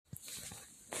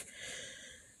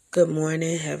Good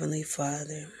morning, Heavenly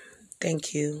Father.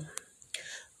 Thank you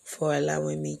for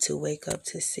allowing me to wake up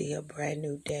to see a brand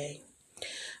new day.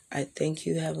 I thank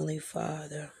you, Heavenly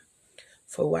Father,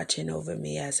 for watching over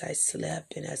me as I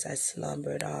slept and as I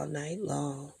slumbered all night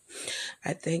long.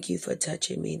 I thank you for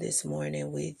touching me this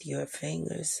morning with your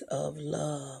fingers of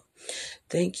love.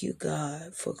 Thank you,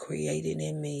 God, for creating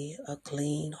in me a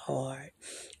clean heart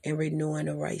and renewing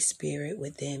a right spirit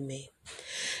within me.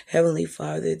 Heavenly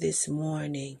Father, this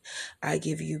morning I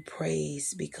give you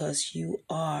praise because you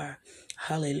are,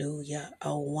 hallelujah,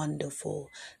 a wonderful,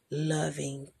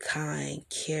 loving, kind,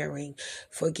 caring,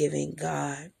 forgiving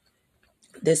God.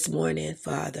 This morning,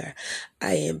 Father,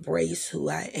 I embrace who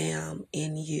I am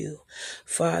in you.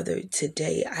 Father,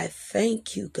 today I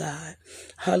thank you, God,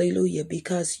 hallelujah,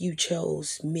 because you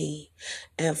chose me.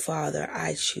 And Father,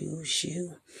 I choose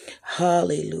you.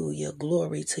 Hallelujah.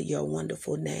 Glory to your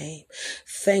wonderful name.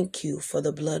 Thank you for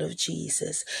the blood of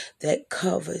Jesus that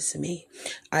covers me.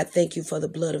 I thank you for the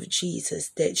blood of Jesus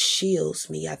that shields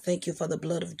me. I thank you for the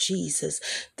blood of Jesus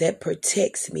that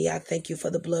protects me. I thank you for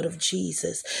the blood of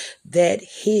Jesus that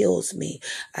heals me.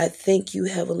 I thank you,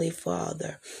 Heavenly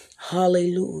Father.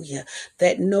 Hallelujah.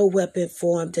 That no weapon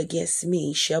formed against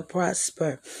me shall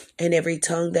prosper, and every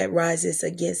tongue that rises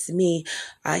against me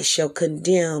I shall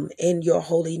condemn in your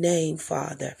holy name,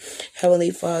 Father.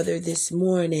 Heavenly Father, this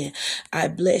morning I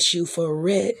bless you for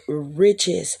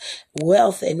riches,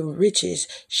 wealth and riches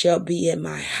shall be in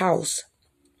my house.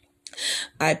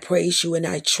 I praise you and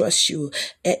I trust you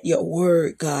at your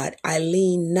word, God. I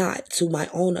lean not to my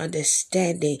own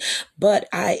understanding, but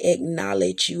I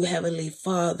acknowledge you, Heavenly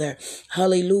Father,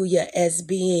 hallelujah, as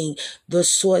being the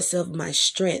source of my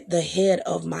strength, the head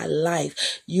of my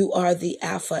life. You are the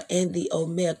Alpha and the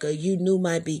Omega. You knew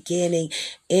my beginning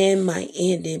and my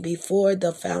ending before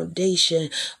the foundation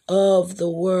of the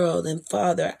world. And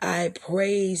Father, I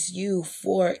praise you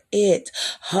for it.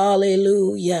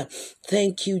 Hallelujah.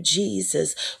 Thank you,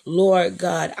 Jesus. Lord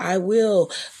God, I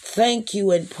will thank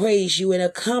you and praise you and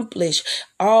accomplish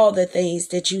all the things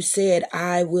that you said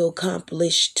I will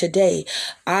accomplish today.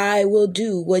 I will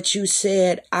do what you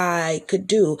said I could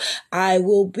do. I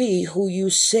will be who you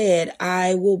said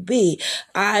I will be.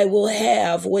 I will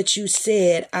have what you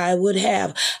said I would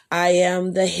have. I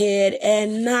am the head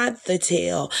and not the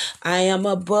tail. I am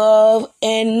above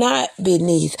and not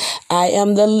beneath. I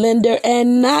am the lender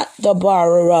and not the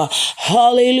borrower.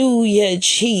 Hallelujah,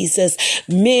 Jesus.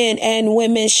 Men and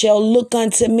women shall look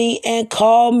unto me and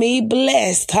call me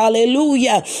blessed.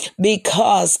 Hallelujah.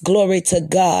 Because, glory to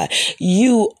God,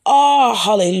 you are,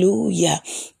 hallelujah,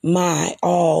 my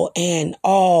all and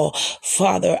all.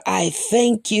 Father, I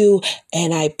thank you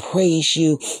and I praise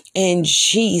you in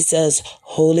Jesus'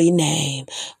 holy name.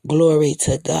 Glory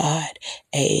to God.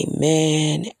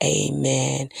 Amen,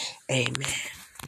 amen, amen.